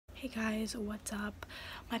Hey guys, what's up?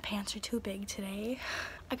 My pants are too big today.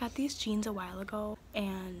 I got these jeans a while ago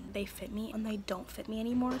and they fit me and they don't fit me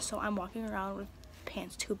anymore, so I'm walking around with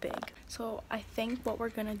pants too big. So I think what we're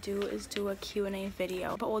gonna do is do a Q&A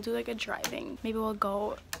video, but we'll do like a driving. Maybe we'll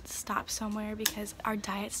go stop somewhere because our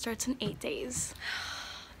diet starts in 8 days.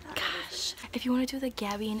 Gosh, if you want to do the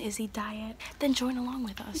Gabby and Izzy diet, then join along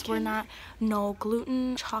with us. We're not no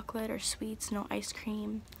gluten, chocolate or sweets, no ice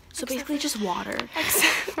cream. So basically just water.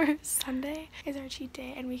 Except for Sunday is our cheat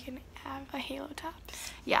day and we can have a Halo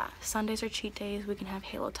Tops. Yeah, Sundays are cheat days. We can have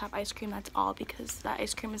Halo Top ice cream. That's all because that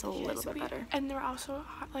ice cream is a little bit better. And they're also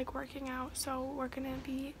like working out, so we're gonna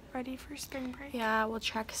be ready for spring break. Yeah, well,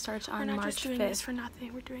 track starts on March 5th. We're not just doing this for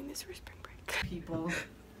nothing. We're doing this for spring break. People.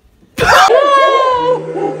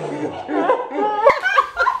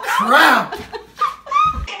 Crap!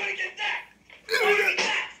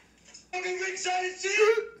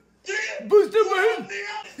 Boost it,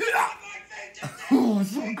 oh,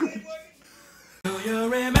 so good. Do you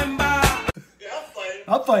remember?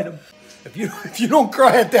 I'll fight him. If you don't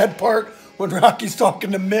cry at that part when Rocky's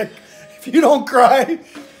talking to Mick, if you don't cry,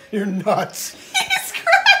 you're nuts. He's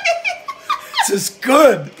crying. This is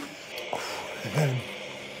good. I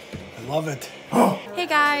love it. Hey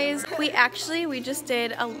guys, we just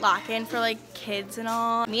did a lock-in for like kids and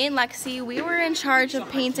all. Me and Lexi, we were in charge of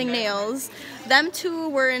painting nails. Them two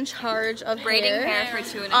were in charge of Braiding hair for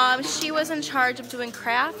 2.5. She was in charge of doing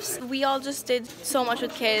crafts. We all just did so much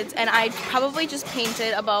with kids, and I probably just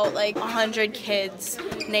painted about like 100 kids'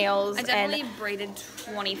 nails. I definitely braided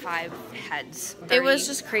 25 heads. 30. It was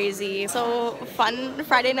just crazy. So fun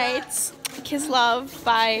Friday nights. Kids love.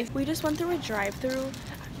 Bye. We just went through a drive-through.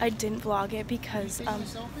 I didn't vlog it because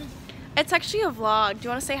it's actually a vlog. Do you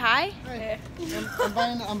want to say hi? Hey,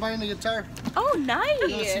 I'm buying the guitar. Oh, nice. You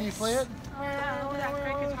want to see me play it?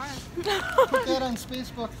 Put that on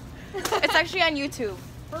Facebook. It's actually on YouTube.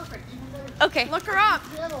 Perfect. Okay. Look her up.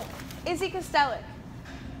 Channel. Izzy Kostelik.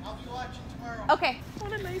 I'll be watching tomorrow. Okay.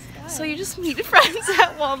 What a nice guy. So you just meet friends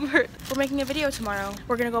at Walmart. We're making a video tomorrow.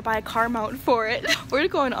 We're gonna go buy a car mount for it. We're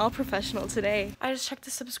going all professional today. I just checked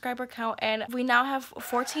the subscriber count and we now have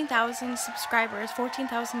 14,000 subscribers,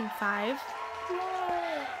 14,005.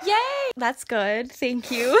 Yay! That's good. Thank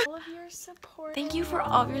you. All of your support. Thank you for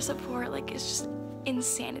all of your support. Like, it's just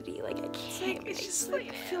insanity. Like, I can't. It's just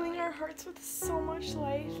like filling our hearts with so much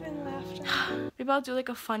life and laughter. Maybe I'll do like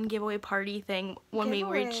a fun giveaway party thing when we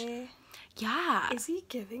reach. Yeah. Is he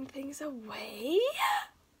giving things away?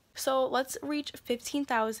 So let's reach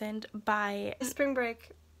 15,000 by Spring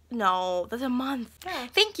break. No, that's a month. Yeah.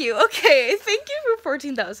 Thank you. Okay, thank you for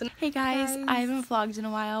 14,000. Hey guys, I haven't vlogged in a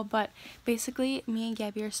while, but basically me and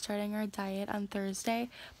Gabby are starting our diet on Thursday.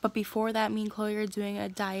 But before that, me and Chloe are doing a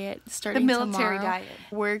diet starting tomorrow. The military diet.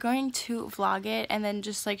 We're going to vlog it and then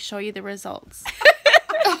just like show you the results.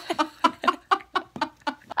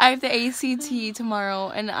 I have the ACT tomorrow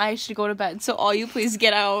and I should go to bed, so all you please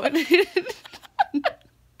get out.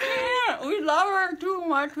 We love her too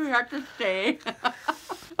much. We have to stay.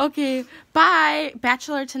 Okay, bye.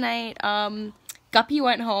 Bachelor tonight. Guppy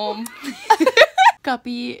went home.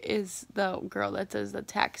 Guppy is the girl that does the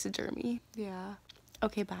taxidermy. Yeah.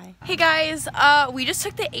 Okay, bye. Hey guys, we just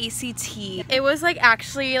took the ACT. It was like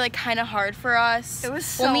actually like kind of hard for us. It was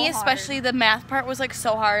so well, me hard. especially, the math part was like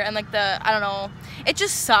so hard and like I don't know, it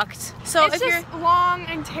just sucked. So It's just long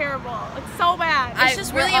and terrible. It's so bad. It's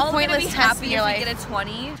just really a pointless test in your life. We get a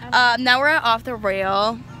 20. Now we're off the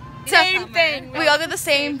rail. Same thing. We all get the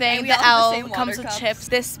same thing. And we The all have the L same comes water with cups. chips.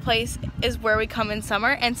 This place is where we come in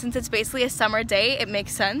summer, and since it's basically a summer day, it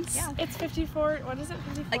makes sense. Yeah. It's 54. What is it?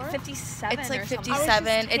 54? Like 57. It's like or something. 57.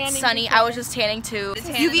 It's tanning sunny. before. I was just tanning too. The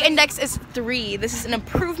tan UV is- index is 3. This is an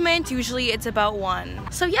improvement. Usually it's about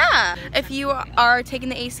 1. So yeah, if you are taking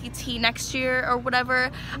the ACT next year or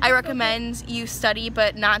whatever, I recommend you study,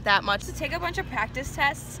 but not that much. To take a bunch of practice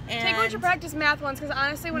tests and Take a bunch of practice math ones, because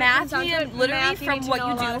honestly, when it math, comes down to it, literally math, from need to what know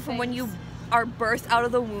you a lot do of from when you things. are birthed out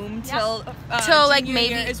of the womb till like junior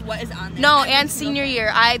maybe year is what is on there. No, and senior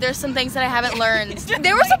year, there's some things that I haven't learned.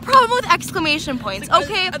 There was a problem with exclamation points. Like,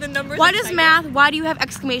 Okay, are the numbers why does exciting? math? Why do you have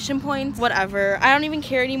exclamation points? Whatever. I don't even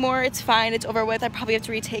care anymore. It's fine. It's over with. I probably have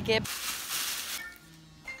to retake it.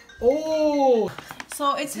 Oh!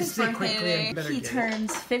 So it's his Just say birthday quickly and today. better He get it.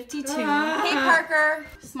 turns 52. Hey Parker,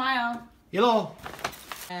 smile. Hello.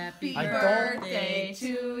 Happy I don't- birthday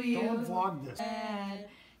to you. Don't vlog this.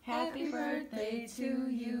 Happy birthday to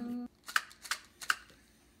you.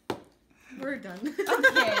 we're done.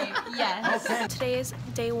 Okay, yes. Okay. Today is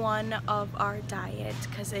day 1 of our diet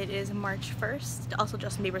because it is March 1st, also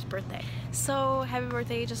Justin Bieber's birthday. So happy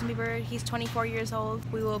birthday, Justin Bieber. He's 24 years old.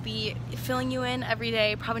 We will be filling you in every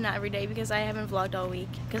day, probably not every day because I haven't vlogged all week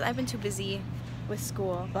because I've been too busy with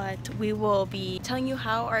school, but we will be telling you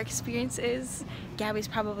how our experience is. Gabby's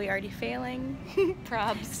probably already failing.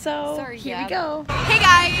 Probs. So Sorry, here Gab. we go. Hey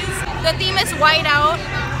guys, the theme is white out.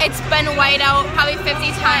 It's been white out probably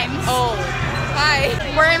 50 times. Oh. Hi.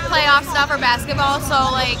 We're in playoff stuff for basketball,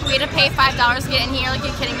 so like we had to pay $5 to get in here. Like,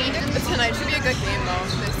 you're kidding me? Tonight should be a good game though,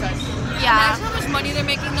 they said. Yeah. Imagine how much money they're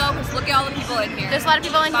making though, because look at all the people in here. There's a lot of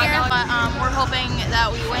people in here, but we're hoping that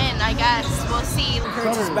we win, I guess. We'll see.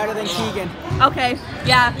 Kurtz is better than Keegan. Okay,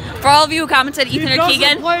 yeah. For all of you who commented Ethan or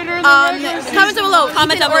Keegan, Comment below.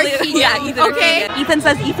 comment down below. Yeah, Ethan or Okay. Keegan. Ethan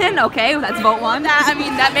says Ethan, okay, let's vote one. I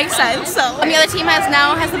mean, that makes sense. So the other team has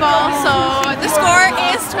the ball, so the score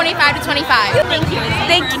is 25 to 25. Thank you.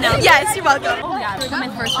 Thank you. Yes, you're welcome. Oh yeah,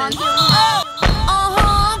 comment versus.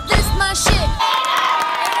 This my shit.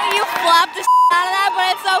 I know you flopped the out of that, but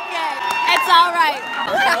it's okay. It's all right.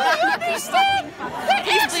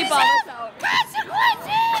 Please bleep all this out.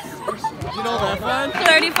 Consequences. You know that, man?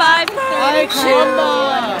 35.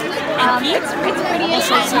 It's pretty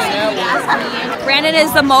intense. Brandon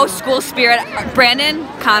is the most school spirit.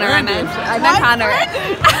 Connor, I meant Connor.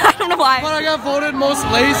 I don't know why. But I got voted most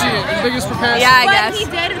lazy and biggest procrastinator. Yeah, I But guess. he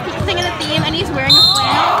did sing in the theme, and he's wearing a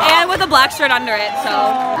flannel. And with a black shirt under it, so.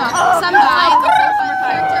 Some guy looks like from a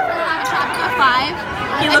character from Hot Tropica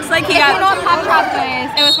 5. He looks like he If got. you know what Hot Tropica is,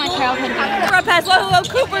 it was my childhood game. Cooper Pass. Whoa,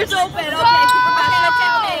 Cooper's open. Okay, Cooper Pass.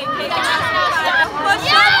 Push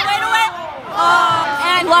up, right away.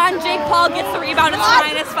 Oh, and blonde Jake Paul gets the rebound. It's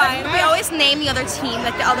fine. It's fine. We always name the other team,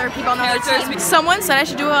 like the other people on the other team. Someone said I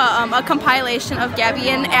should do a compilation of Gabby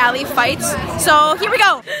and Allie fights. So here we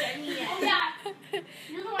go.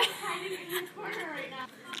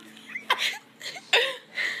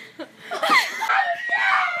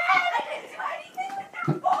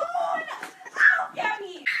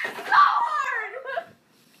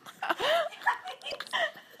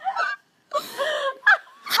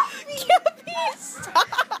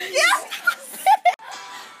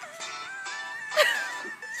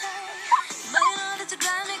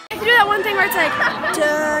 Do that one thing where it's like,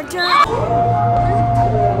 dun, dun.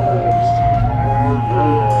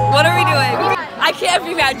 What are we doing? I can't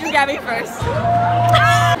be mad. You got me first.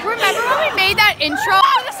 Remember when we made that intro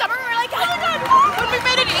for the summer? We were like, oh my god, when we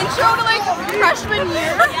made an intro to like freshman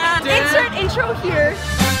year. Yeah. Insert intro here.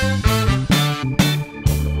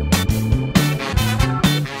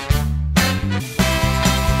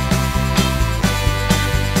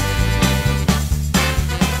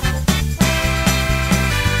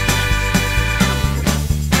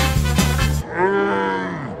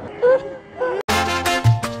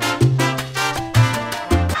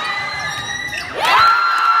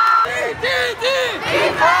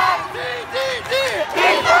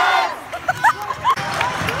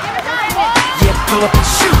 Pull up and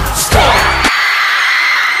shoot. Stop.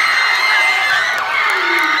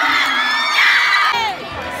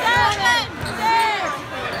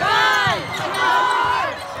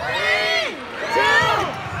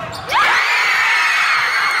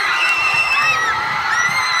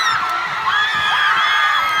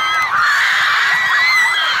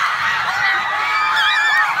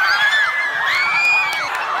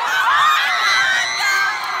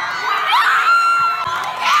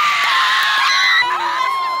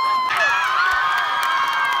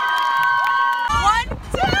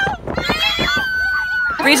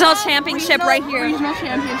 Regional championship right here. Regional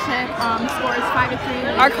championship score is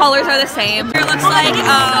 5-3. Our colors are the same. It looks like,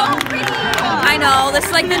 I know, this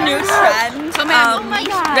is like the new trend. Oh my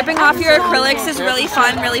god. Ripping off your acrylics is really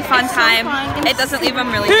fun time. It doesn't leave them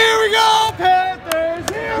really. Here we go, Panthers!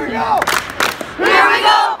 Here we go! Here we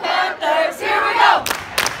go, Panthers! Here we go!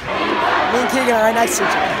 Me and Keegan are right next to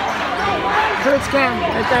each other. Kurtz Cam,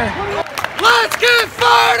 right there. Let's get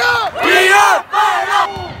fired up! We are fired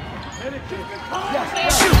up!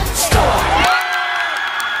 Shoot. Stop.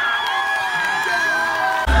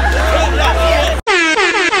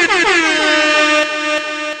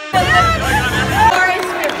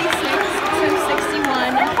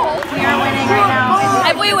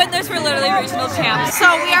 If we win this, we're literally regional champs. So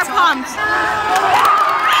we are pumped.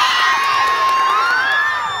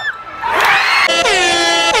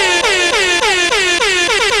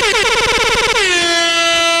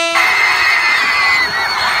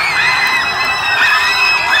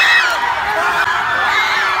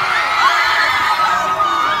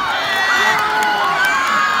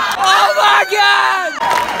 Oh my god!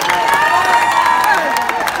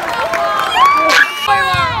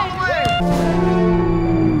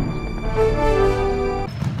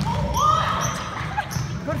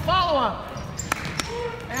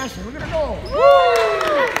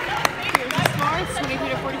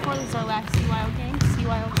 CYO game,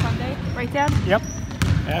 CYO Sunday. Right, Dad? Yep.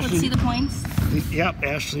 Let's see the points. Yep,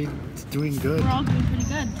 Ashley's doing good. We're all doing pretty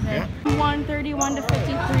good today. Yeah. 131 to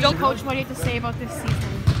 53. Coach, what do you have to say about this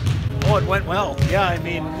season? Oh, it went well. Yeah, I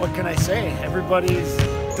mean, what can I say?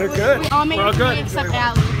 They're good. We all made We're all it good. except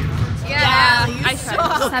Allie. Yeah, I said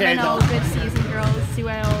 7-0, good season, girls.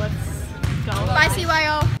 CYO, let's go. Bye,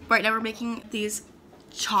 CYO. Right now we're making these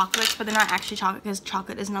chocolates, but they're not actually chocolate because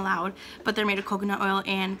chocolate isn't allowed, but they're made of coconut oil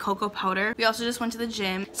and cocoa powder. We also just went to the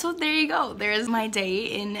gym. So there you go. There's my day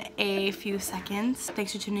in a few seconds.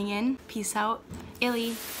 Thanks for tuning in. Peace out.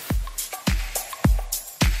 Illy.